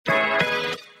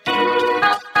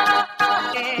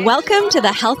Welcome to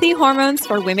the Healthy Hormones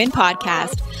for Women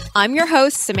podcast. I'm your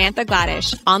host, Samantha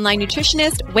Gladish, online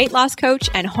nutritionist, weight loss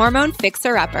coach, and hormone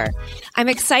fixer-upper. I'm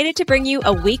excited to bring you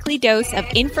a weekly dose of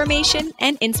information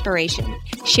and inspiration,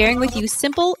 sharing with you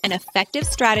simple and effective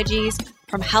strategies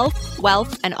from health,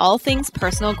 wealth, and all things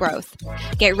personal growth.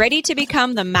 Get ready to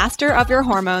become the master of your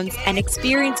hormones and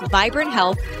experience vibrant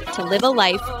health to live a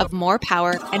life of more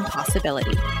power and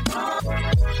possibility.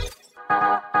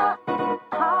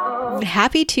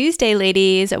 Happy Tuesday,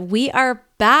 ladies. We are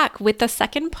back with the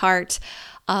second part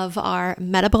of our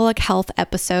metabolic health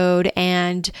episode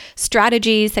and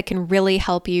strategies that can really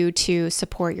help you to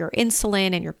support your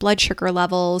insulin and your blood sugar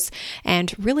levels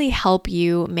and really help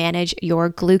you manage your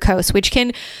glucose, which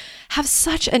can have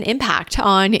such an impact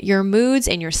on your moods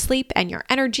and your sleep and your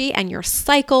energy and your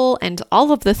cycle and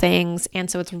all of the things. And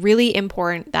so it's really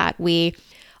important that we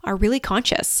are really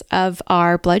conscious of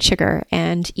our blood sugar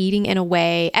and eating in a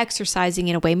way, exercising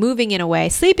in a way, moving in a way,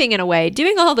 sleeping in a way,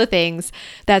 doing all the things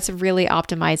that's really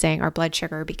optimizing our blood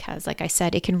sugar because, like I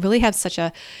said, it can really have such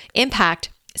an impact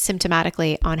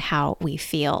symptomatically on how we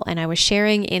feel. And I was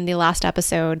sharing in the last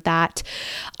episode that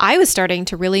I was starting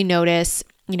to really notice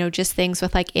just things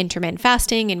with like intermittent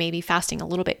fasting and maybe fasting a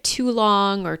little bit too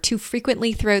long or too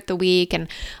frequently throughout the week. And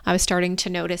I was starting to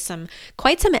notice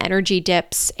quite some energy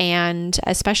dips, and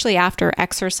especially after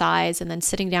exercise and then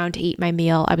sitting down to eat my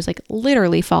meal, I was like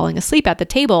literally falling asleep at the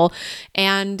table.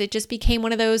 And it just became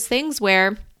one of those things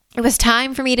where it was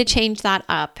time for me to change that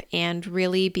up and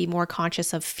really be more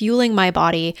conscious of fueling my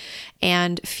body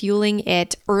and fueling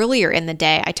it earlier in the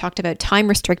day. I talked about time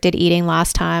restricted eating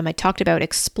last time. I talked about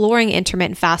exploring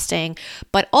intermittent fasting,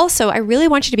 but also I really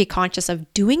want you to be conscious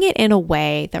of doing it in a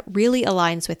way that really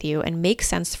aligns with you and makes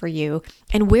sense for you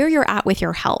and where you're at with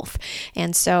your health.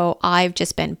 And so I've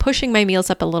just been pushing my meals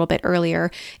up a little bit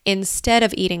earlier instead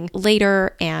of eating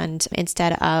later and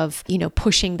instead of,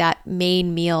 pushing that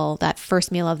main meal, that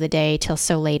first meal of the day till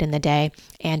so late in the day.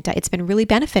 And it's been really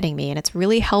benefiting me, and it's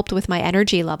really helped with my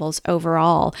energy levels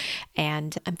overall.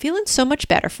 And I'm feeling so much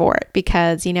better for it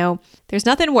because, there's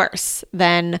nothing worse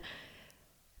than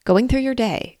going through your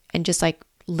day and just like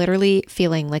literally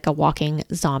feeling like a walking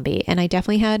zombie. And I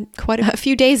definitely had quite a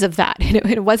few days of that. And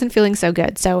it wasn't feeling so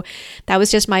good. So that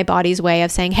was just my body's way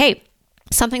of saying, hey,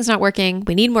 something's not working.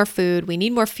 We need more food. We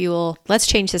need more fuel. Let's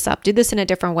change this up. Do this in a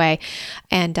different way.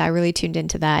 And I really tuned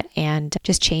into that and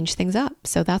just changed things up.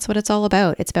 So that's what it's all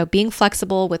about. It's about being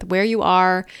flexible with where you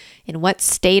are, in what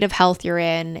state of health you're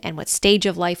in, and what stage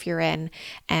of life you're in.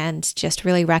 And just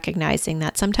really recognizing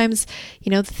that sometimes,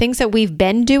 the things that we've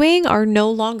been doing are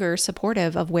no longer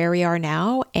supportive of where we are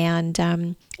now.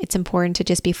 And it's important to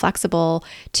just be flexible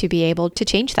to be able to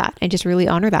change that and just really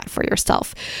honor that for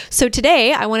yourself. So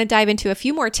today I want to dive into a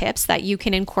few more tips that you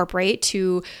can incorporate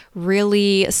to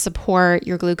really support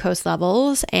your glucose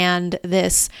levels. And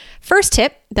this first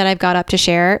tip that I've got up to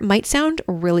share might sound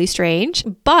really strange,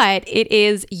 but it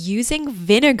is using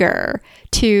vinegar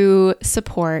to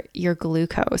support your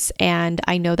glucose. And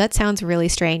I know that sounds really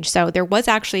strange. So there was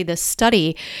actually this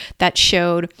study that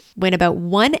showed when about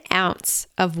 1 ounce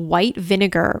of white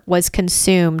vinegar was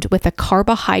consumed with a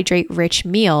carbohydrate-rich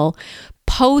meal,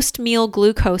 post-meal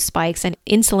glucose spikes and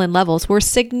insulin levels were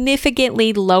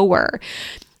significantly lower,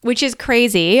 which is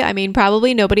crazy. I mean,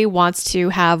 probably nobody wants to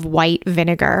have white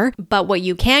vinegar, but what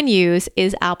you can use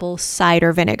is apple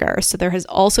cider vinegar. So there has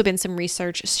also been some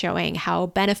research showing how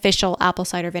beneficial apple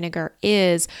cider vinegar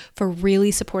is for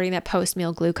really supporting that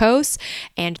post-meal glucose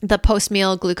and the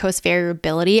post-meal glucose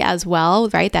variability as well,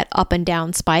 right? That up and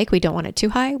down spike. We don't want it too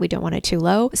high. We don't want it too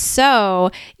low. So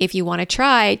if you want to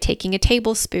try taking a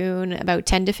tablespoon about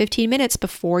 10 to 15 minutes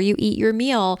before you eat your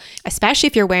meal, especially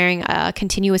if you're wearing a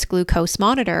continuous glucose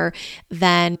monitor,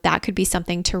 then that could be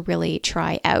something to really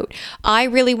try out. I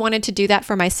really wanted to do that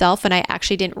for myself, and I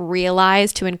actually didn't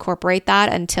realize to incorporate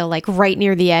that until like right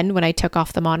near the end when I took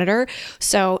off the monitor.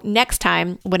 So next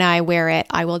time when I wear it,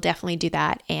 I will definitely do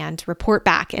that and report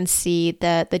back and see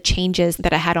the changes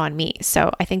that I had on me. So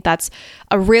I think that's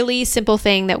a really simple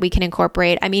thing that we can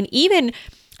incorporate. I mean, even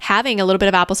having a little bit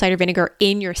of apple cider vinegar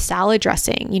in your salad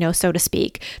dressing, so to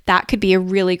speak, that could be a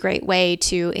really great way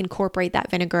to incorporate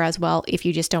that vinegar as well if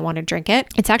you just don't want to drink it.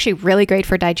 It's actually really great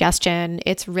for digestion.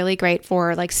 It's really great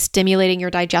for like stimulating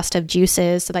your digestive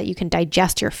juices so that you can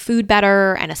digest your food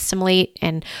better and assimilate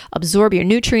and absorb your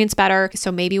nutrients better.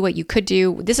 So maybe what you could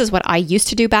do, this is what I used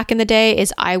to do back in the day,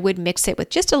 is I would mix it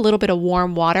with just a little bit of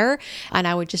warm water and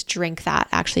I would just drink that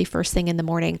actually first thing in the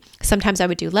morning. Sometimes I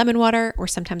would do lemon water or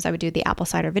sometimes I would do the apple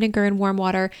cider cider vinegar and warm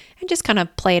water and just kind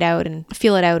of play it out and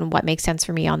feel it out and what makes sense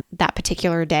for me on that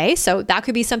particular day. So that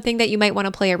could be something that you might want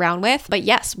to play around with. But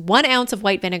yes, 1 ounce of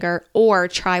white vinegar or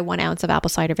try 1 ounce of apple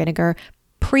cider vinegar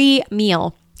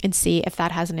pre-meal and see if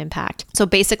that has an impact. So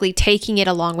basically taking it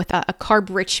along with a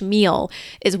carb-rich meal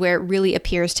is where it really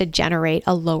appears to generate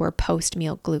a lower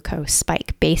post-meal glucose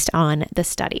spike based on the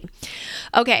study.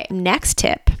 Okay, next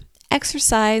tip.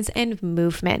 Exercise and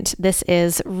movement. This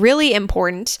is really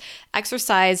important.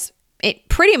 Exercise, it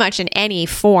pretty much in any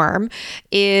form,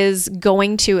 is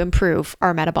going to improve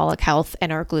our metabolic health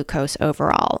and our glucose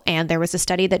overall. And there was a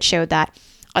study that showed that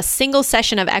a single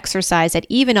session of exercise at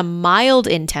even a mild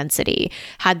intensity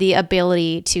had the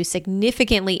ability to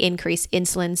significantly increase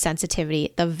insulin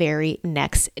sensitivity the very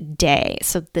next day.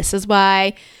 So this is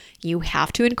why you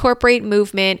have to incorporate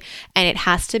movement, and it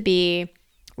has to be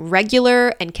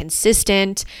regular and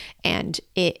consistent and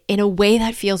in a way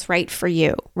that feels right for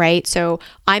you, right? So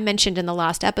I mentioned in the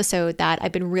last episode that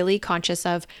I've been really conscious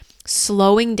of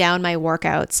slowing down my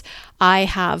workouts. I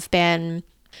have been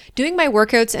doing my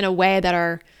workouts in a way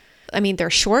that they're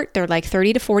short, they're like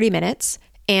 30 to 40 minutes,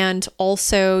 and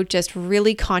also just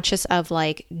really conscious of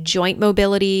like joint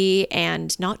mobility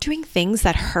and not doing things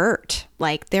that hurt.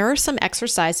 Like there are some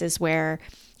exercises where,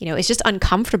 it's just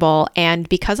uncomfortable. And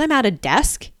because I'm at a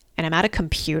desk and I'm at a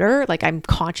computer, like I'm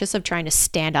conscious of trying to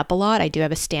stand up a lot. I do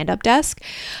have a stand-up desk.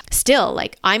 Still,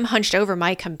 like I'm hunched over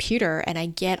my computer and I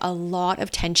get a lot of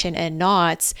tension and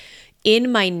knots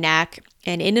in my neck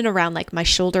and in and around like my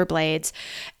shoulder blades,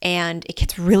 and it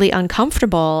gets really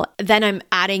uncomfortable. Then I'm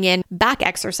adding in back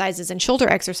exercises and shoulder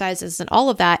exercises and all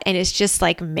of that, and it's just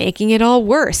like making it all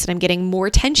worse, and I'm getting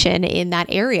more tension in that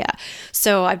area.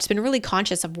 So I've just been really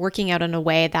conscious of working out in a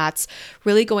way that's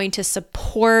really going to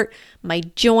support my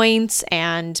joints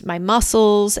and my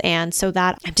muscles, and so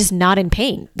that I'm just not in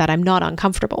pain, that I'm not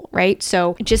uncomfortable, right?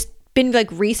 So just been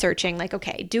like researching like,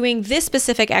 okay, doing this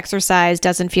specific exercise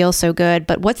doesn't feel so good,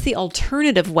 but what's the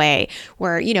alternative way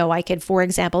where, I could, for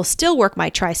example, still work my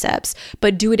triceps,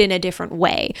 but do it in a different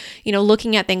way,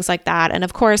 looking at things like that. And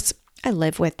of course, I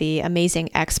live with the amazing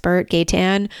expert,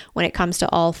 Gaetan, when it comes to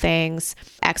all things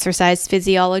exercise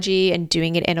physiology and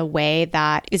doing it in a way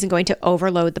that isn't going to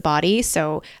overload the body.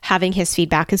 So having his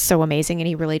feedback is so amazing, and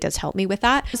he really does help me with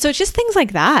that. So it's just things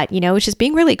like that, it's just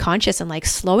being really conscious and like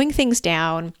slowing things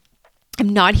down. I'm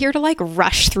not here to like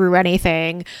rush through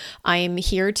anything. I'm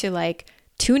here to like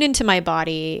tune into my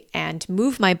body and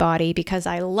move my body because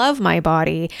I love my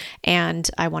body and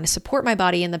I want to support my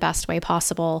body in the best way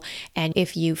possible. And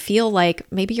if you feel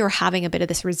like maybe you're having a bit of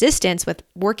this resistance with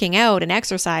working out and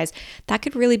exercise, that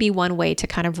could really be one way to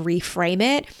kind of reframe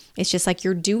it. It's just like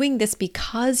you're doing this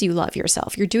because you love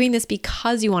yourself. You're doing this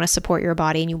because you want to support your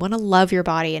body and you want to love your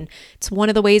body. And it's one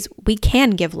of the ways we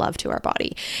can give love to our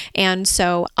body. And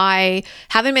so I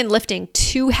haven't been lifting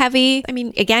too heavy.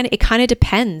 Again, it kind of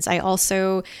depends. I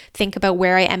also think about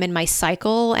where I am in my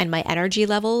cycle and my energy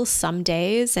levels some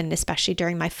days, and especially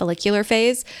during my follicular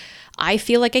phase, I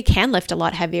feel like I can lift a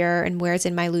lot heavier, and whereas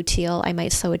in my luteal, I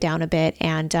might slow it down a bit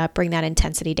and bring that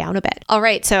intensity down a bit. All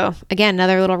right, so again,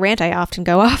 another little rant I often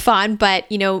go off on, but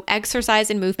exercise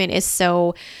and movement is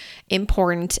so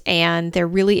important, and there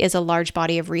really is a large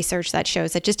body of research that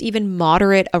shows that just even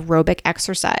moderate aerobic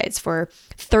exercise for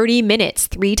 30 minutes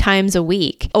 3 times a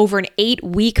week over an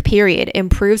 8-week period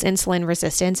improves insulin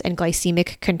resistance and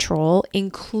glycemic control,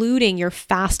 including your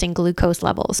fasting glucose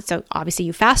levels. So obviously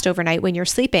you fast overnight when you're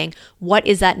sleeping. What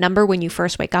is that number when you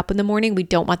first wake up in the morning? We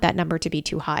don't want that number to be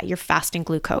too high. You're fasting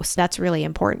glucose. That's really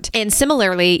important. And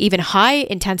similarly, even high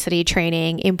intensity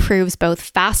training improves both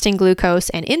fasting glucose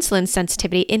and insulin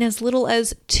sensitivity in as little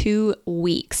as 2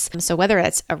 weeks. So whether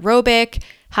it's aerobic,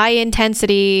 high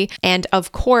intensity, and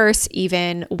of course,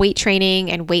 even weight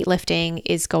training and weightlifting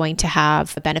is going to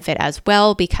have a benefit as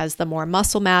well, because the more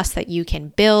muscle mass that you can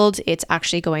build, it's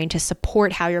actually going to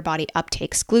support how your body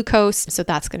uptakes glucose. So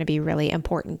that's going to be really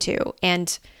important too.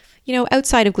 And,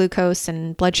 outside of glucose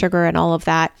and blood sugar and all of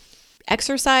that,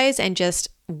 exercise and just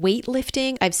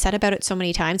weightlifting, I've said about it so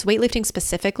many times, weightlifting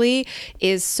specifically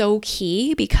is so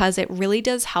key because it really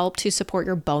does help to support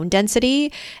your bone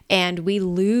density, and we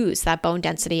lose that bone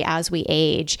density as we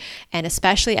age, and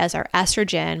especially as our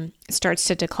estrogen starts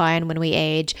to decline when we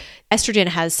age. Estrogen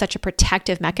has such a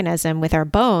protective mechanism with our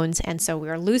bones, and so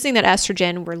we're losing that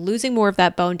estrogen, we're losing more of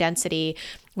that bone density,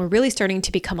 we're really starting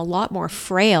to become a lot more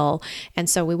frail. And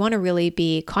so we want to really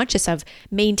be conscious of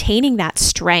maintaining that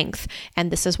strength.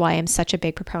 And this is why I'm such a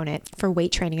big proponent for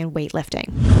weight training and weightlifting.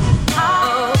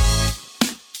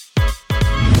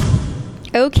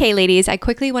 Okay, ladies, I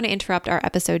quickly want to interrupt our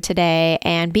episode today.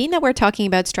 And being that we're talking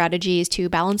about strategies to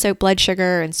balance out blood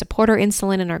sugar and support our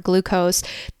insulin and our glucose,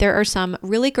 there are some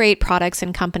really great products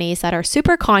and companies that are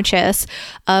super conscious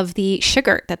of the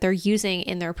sugar that they're using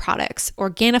in their products.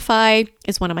 Organifi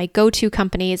is one of my go-to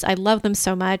companies. I love them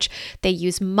so much. They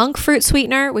use monk fruit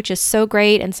sweetener, which is so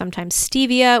great, and sometimes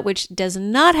stevia, which does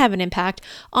not have an impact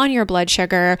on your blood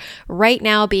sugar. Right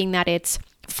now, being that it's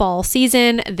fall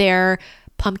season, their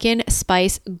pumpkin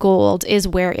spice gold is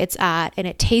where it's at, and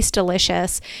it tastes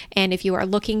delicious. And if you are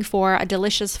looking for a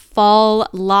delicious fall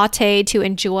latte to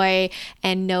enjoy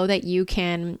and know that you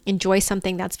can enjoy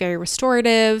something that's very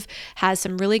restorative, has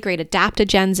some really great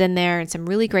adaptogens in there and some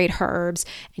really great herbs,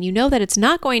 and you know that it's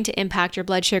not going to impact your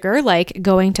blood sugar like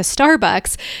going to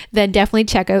Starbucks, then definitely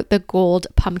check out the gold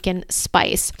pumpkin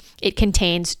spice. It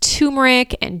contains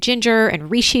turmeric and ginger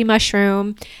and reishi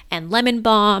mushroom and lemon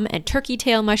balm and turkey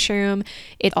tail mushroom.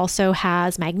 It also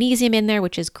has magnesium in there,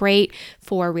 which is great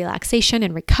for relaxation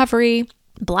and recovery.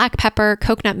 Black pepper,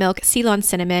 coconut milk, Ceylon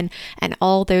cinnamon, and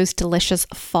all those delicious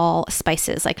fall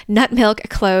spices like nut milk,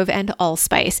 clove, and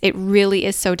allspice. It really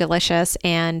is so delicious.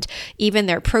 And even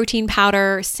their protein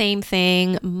powder, same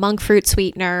thing, monk fruit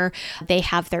sweetener. They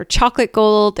have their chocolate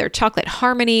gold, their chocolate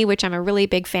harmony, which I'm a really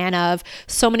big fan of.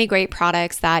 So many great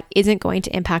products that isn't going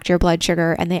to impact your blood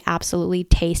sugar, and they absolutely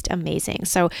taste amazing.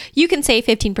 So you can save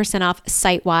 15% off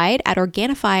site-wide at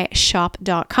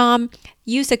Organifishop.com.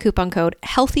 Use the coupon code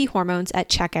HEALTHYHormones at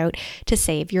checkout to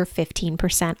save your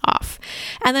 15% off.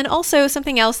 And then also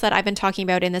something else that I've been talking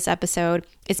about in this episode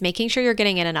is making sure you're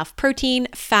getting in enough protein,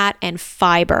 fat, and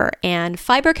fiber. And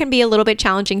fiber can be a little bit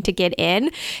challenging to get in.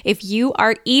 If you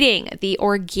are eating the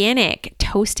organic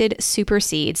toasted super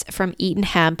seeds from Eaton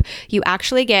Hemp, you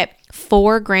actually get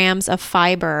 4 grams of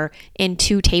fiber in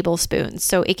 2 tablespoons.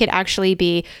 So it could actually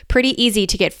be pretty easy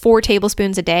to get 4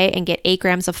 tablespoons a day and get 8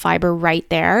 grams of fiber right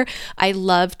there. I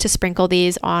love to sprinkle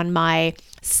these on my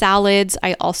salads.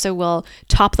 I also will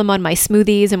top them on my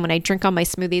smoothies. And when I drink on my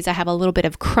smoothies, I have a little bit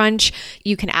of crunch.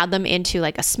 You can add them into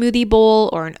like a smoothie bowl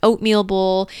or an oatmeal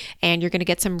bowl, and you're going to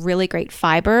get some really great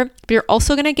fiber, but you're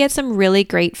also going to get some really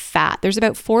great fat. There's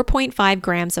about 4.5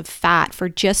 grams of fat for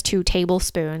just 2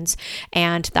 tablespoons.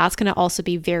 And that's going to also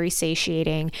be very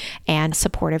satiating and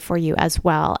supportive for you as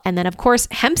well. And then of course,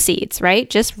 hemp seeds, right?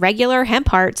 Just regular hemp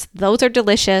hearts. Those are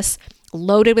delicious.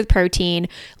 Loaded with protein,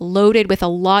 loaded with a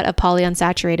lot of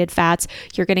polyunsaturated fats.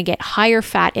 You're going to get higher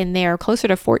fat in there, closer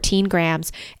to 14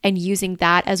 grams, and using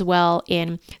that as well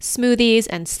in smoothies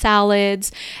and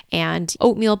salads and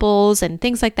oatmeal bowls and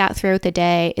things like that throughout the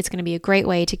day. It's going to be a great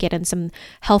way to get in some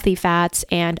healthy fats.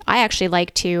 And I actually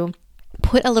like to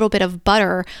put a little bit of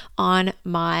butter on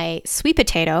my sweet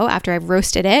potato after I've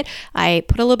roasted it. I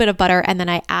put a little bit of butter and then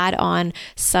I add on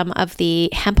some of the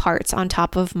hemp hearts on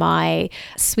top of my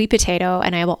sweet potato.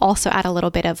 And I will also add a little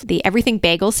bit of the everything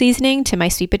bagel seasoning to my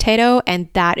sweet potato. And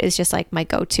that is just like my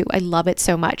go-to. I love it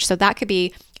so much. So that could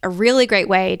be a really great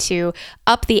way to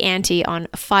up the ante on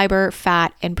fiber,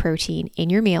 fat, and protein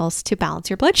in your meals to balance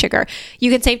your blood sugar.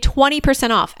 You can save 20%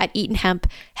 off at Eaton Hemp.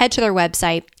 Head to their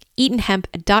website,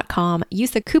 EatonHemp.com.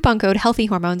 Use the coupon code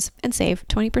HEALTHYHormones and save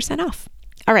 20% off.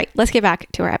 All right, let's get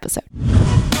back to our episode.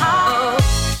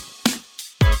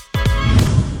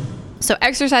 So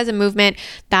exercise and movement,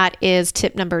 that is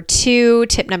tip number 2.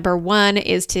 Tip number 1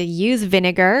 is to use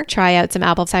vinegar. Try out some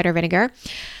apple cider vinegar.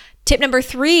 Tip number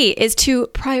 3 is to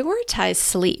prioritize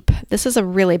sleep. This is a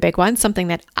really big one, something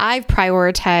that I've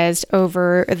prioritized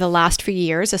over the last few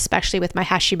years, especially with my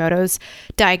Hashimoto's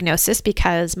diagnosis,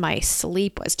 because my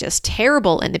sleep was just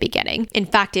terrible in the beginning. In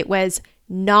fact, it was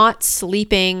not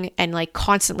sleeping and like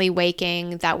constantly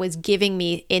waking that was giving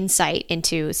me insight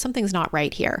into something's not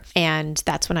right here. And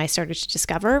that's when I started to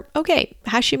discover, okay,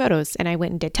 Hashimoto's, and I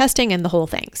went and did testing and the whole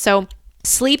thing. So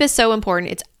sleep is so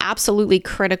important. It's absolutely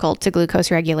critical to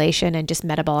glucose regulation and just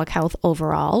metabolic health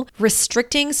overall.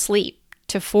 Restricting sleep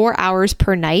to 4 hours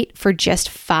per night for just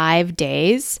 5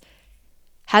 days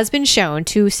has been shown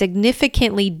to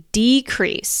significantly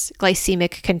decrease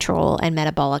glycemic control and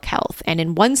metabolic health. And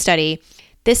in one study,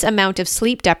 this amount of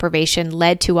sleep deprivation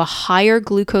led to a higher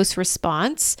glucose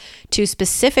response to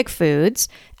specific foods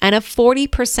and a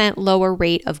 40% lower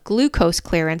rate of glucose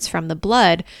clearance from the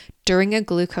blood during a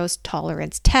glucose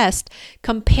tolerance test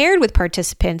compared with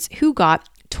participants who got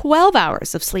 12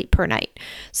 hours of sleep per night.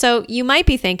 So you might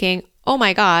be thinking, oh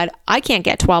my God, I can't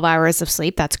get 12 hours of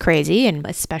sleep. That's crazy. And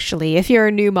especially if you're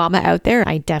a new mama out there,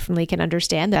 I definitely can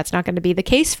understand that's not going to be the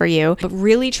case for you. But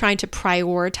really trying to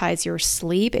prioritize your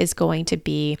sleep is going to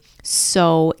be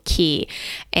so key.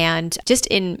 And just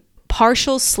in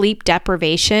partial sleep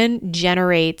deprivation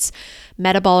generates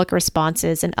metabolic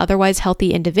responses in otherwise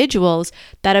healthy individuals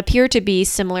that appear to be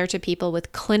similar to people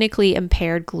with clinically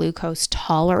impaired glucose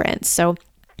tolerance. So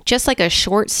just like a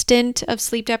short stint of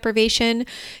sleep deprivation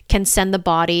can send the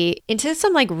body into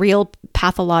some like real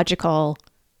pathological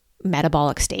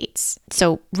metabolic states.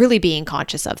 So really being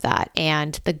conscious of that.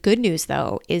 And the good news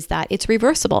though is that it's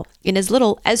reversible in as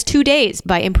little as 2 days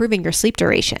by improving your sleep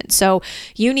duration. So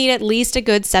you need at least a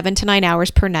good 7 to 9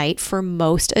 hours per night for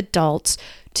most adults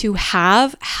to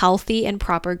have healthy and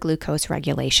proper glucose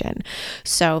regulation.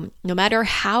 So no matter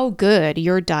how good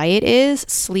your diet is,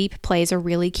 sleep plays a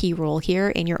really key role here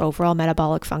in your overall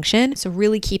metabolic function. So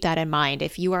really keep that in mind.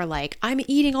 If you are like, I'm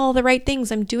eating all the right things,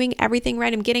 I'm doing everything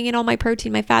right, I'm getting in all my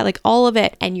protein, my fat, like all of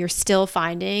it, and you're still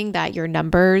finding that your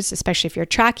numbers, especially if you're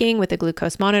tracking with a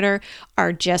glucose monitor,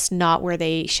 are just not where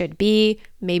they should be,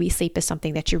 maybe sleep is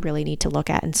something that you really need to look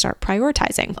at and start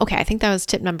prioritizing. Okay, I think that was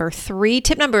tip number 3.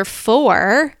 Tip number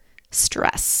 4,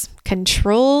 stress.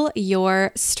 Control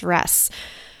your stress.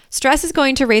 Stress is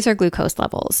going to raise our glucose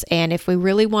levels. And if we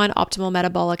really want optimal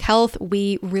metabolic health,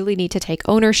 we really need to take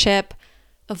ownership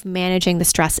of managing the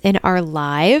stress in our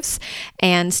lives.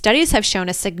 And studies have shown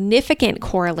a significant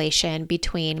correlation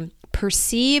between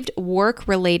perceived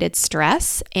work-related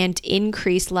stress and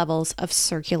increased levels of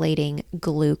circulating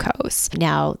glucose.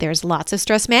 Now, there's lots of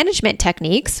stress management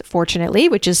techniques, fortunately,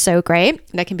 which is so great,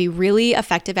 that can be really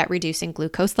effective at reducing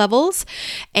glucose levels.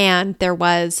 And there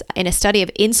was, in a study of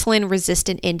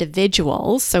insulin-resistant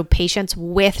individuals, so patients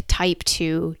with type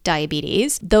 2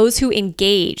 diabetes, those who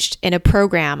engaged in a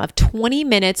program of 20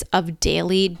 minutes of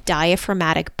daily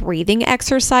diaphragmatic breathing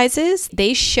exercises,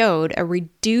 they showed a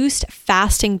reduced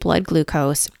fasting blood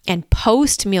glucose and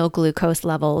post-meal glucose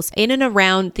levels in and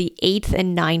around the 8th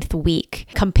and 9th week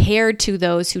compared to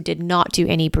those who did not do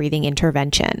any breathing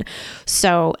intervention.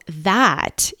 So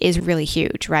that is really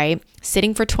huge, right?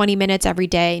 Sitting for 20 minutes every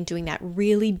day and doing that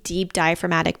really deep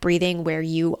diaphragmatic breathing where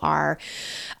you are,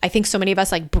 I think so many of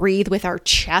us like breathe with our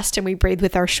chest and we breathe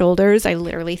with our shoulders. I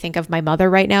literally think of my mother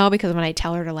right now because when I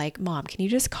tell her to like, Mom, can you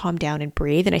just calm down and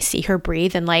breathe? And I see her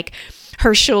breathe and like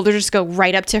her shoulders just go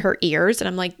right up to her ears. And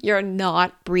I'm like, you're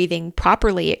not breathing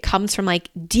properly. It comes from like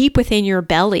deep within your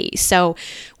belly. So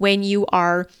when you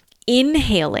are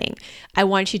inhaling, I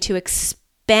want you to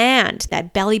expand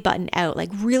that belly button out, like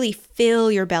really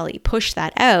fill your belly, push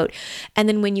that out. And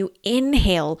then when you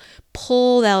inhale,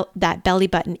 pull out that belly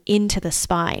button into the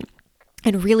spine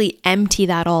and really empty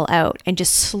that all out and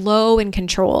just slow and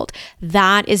controlled.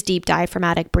 That is deep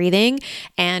diaphragmatic breathing.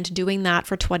 And doing that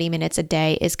for 20 minutes a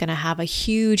day is going to have a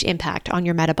huge impact on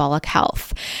your metabolic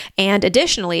health. And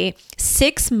additionally,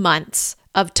 6 months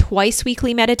of twice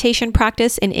weekly meditation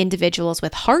practice in individuals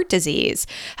with heart disease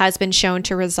has been shown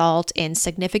to result in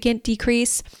significant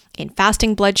decrease in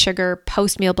fasting blood sugar,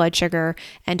 post-meal blood sugar,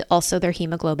 and also their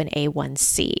hemoglobin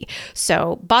A1C.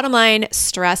 So bottom line,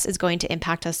 stress is going to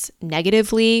impact us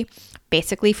negatively,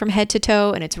 basically from head to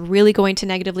toe, and it's really going to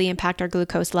negatively impact our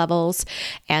glucose levels.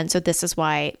 And so this is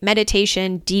why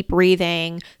meditation, deep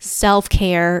breathing,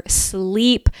 self-care,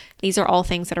 sleep, these are all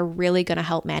things that are really going to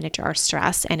help manage our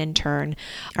stress and in turn,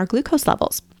 our glucose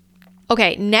levels.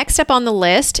 Okay, next up on the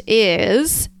list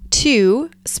is to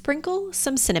sprinkle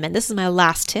some cinnamon. This is my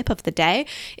last tip of the day,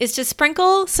 is to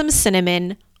sprinkle some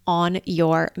cinnamon on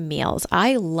your meals.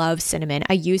 I love cinnamon.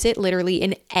 I use it literally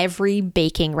in every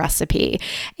baking recipe.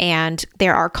 And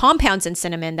there are compounds in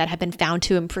cinnamon that have been found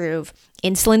to improve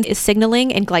insulin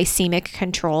signaling and glycemic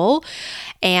control.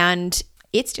 And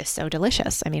it's just so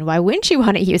delicious. I mean, why wouldn't you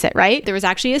want to use it, right? There was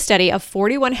actually a study of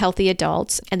 41 healthy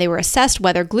adults, and they were assessed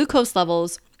whether glucose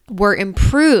levels were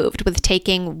improved with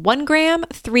taking 1 gram,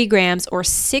 3 grams, or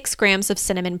 6 grams of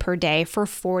cinnamon per day for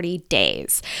 40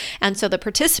 days. And so the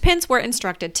participants were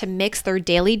instructed to mix their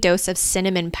daily dose of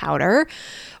cinnamon powder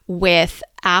with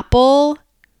apple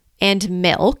and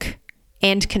milk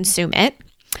and consume it.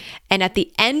 And at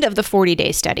the end of the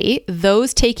 40-day study,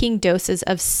 those taking doses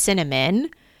of cinnamon,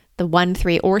 the 1,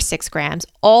 3, or 6 grams,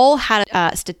 all had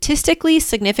a statistically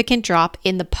significant drop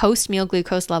in the post-meal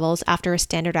glucose levels after a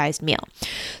standardized meal.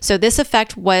 So this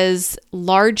effect was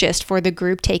largest for the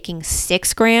group taking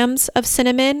 6 grams of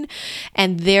cinnamon,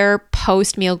 and their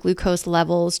post-meal glucose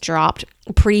levels dropped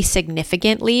pretty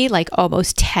significantly, like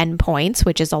almost 10 points,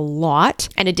 which is a lot.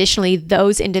 And additionally,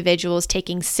 those individuals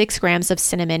taking 6 grams of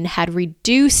cinnamon had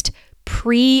reduced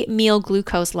pre-meal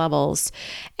glucose levels.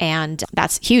 And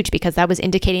that's huge because that was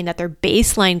indicating that their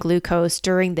baseline glucose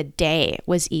during the day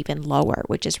was even lower,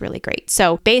 which is really great.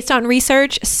 So based on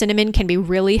research, cinnamon can be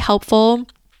really helpful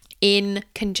in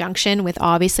conjunction with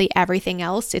obviously everything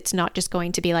else. It's not just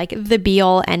going to be like the be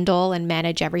all end all and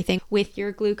manage everything with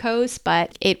your glucose,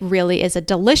 but it really is a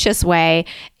delicious way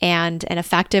and an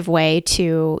effective way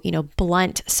to,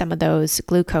 blunt some of those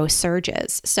glucose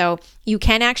surges. So you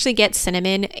can actually get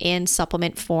cinnamon in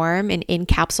supplement form and in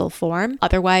capsule form.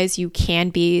 Otherwise, you can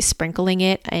be sprinkling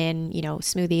it in,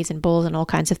 smoothies and bowls and all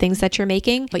kinds of things that you're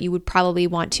making, but you would probably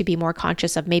want to be more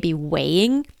conscious of maybe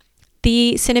weighing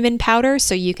the cinnamon powder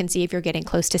so you can see if you're getting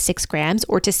close to 6 grams,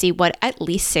 or to see what at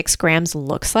least 6 grams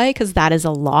looks like, because that is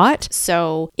a lot.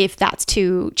 So if that's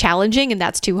too challenging and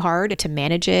that's too hard to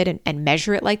manage it and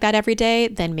measure it like that every day,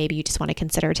 then maybe you just want to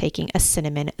consider taking a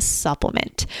cinnamon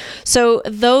supplement. So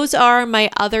those are my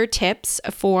other tips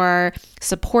for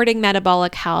supporting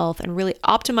metabolic health and really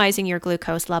optimizing your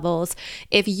glucose levels.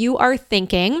 If you are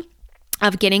thinking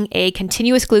of getting a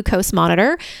continuous glucose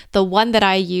monitor, the one that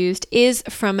I used is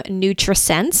from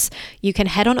NutriSense. You can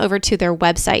head on over to their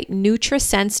website,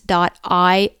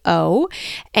 nutrisense.io,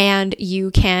 and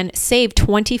you can save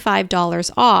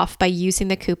 $25 off by using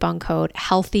the coupon code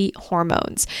Healthy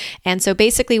Hormones. And so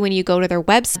basically when you go to their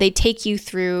website, they take you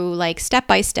through like step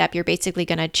by step. You're basically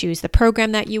going to choose the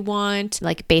program that you want,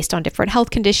 like based on different health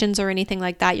conditions or anything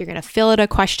like that. You're going to fill out a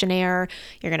questionnaire.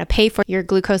 You're going to pay for your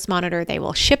glucose monitor. They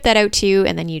will ship that out to you,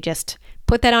 and then you just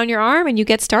put that on your arm and you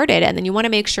get started. And then you want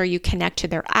to make sure you connect to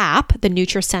their app, the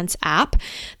NutriSense app.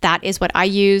 That is what I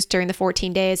used during the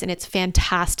 14 days, and it's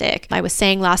fantastic. I was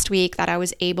saying last week that I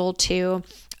was able to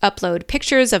upload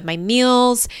pictures of my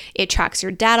meals. It tracks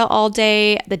your data all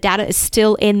day. The data is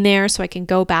still in there, so I can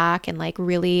go back and like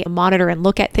really monitor and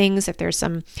look at things if there's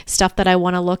some stuff that I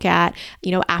want to look at,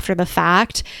 after the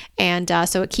fact. And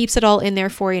so it keeps it all in there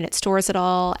for you, and it stores it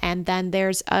all. And then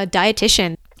there's a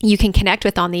dietitian you can connect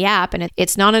with on the app, and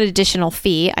it's not an additional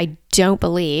fee, I don't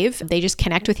believe. They just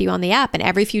connect with you on the app, and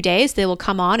every few days they will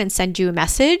come on and send you a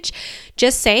message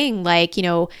just saying like,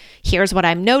 here's what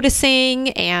I'm noticing,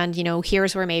 and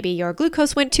here's where maybe your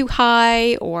glucose went too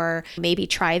high, or maybe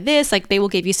try this. Like they will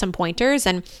give you some pointers,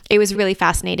 and it was really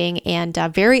fascinating and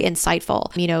very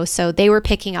insightful, so they were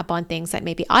picking up on things that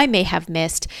maybe I may have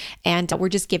missed, and were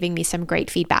just giving me some great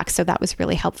feedback. So that was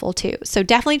really helpful too. So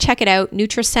definitely check it out,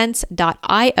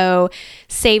 nutrisense.io.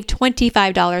 Save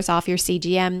 $25 off your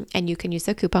CGM, and you can use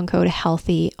the coupon code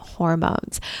Healthy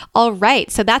Hormones. All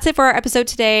right, so that's it for our episode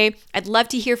today. I'd love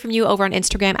to hear from you over on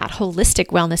Instagram at Holistic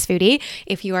Wellness Foodie.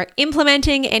 If you are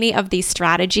implementing any of these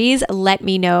strategies, let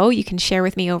me know. You can share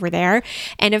with me over there.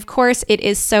 And of course, it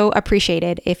is so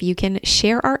appreciated if you can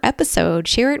share our episode.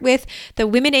 Share it with the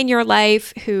women in your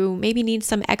life who maybe need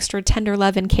some extra tender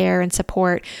love and care and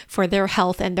support for their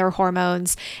health and their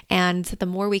hormones. And the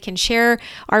more we can share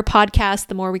our podcast,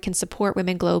 the more we can support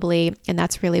women globally. And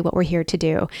that's really what we're here to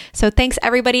do. So thanks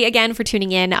everybody again for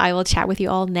tuning in. I will chat with you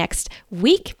all next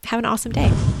week. Have an awesome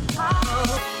day.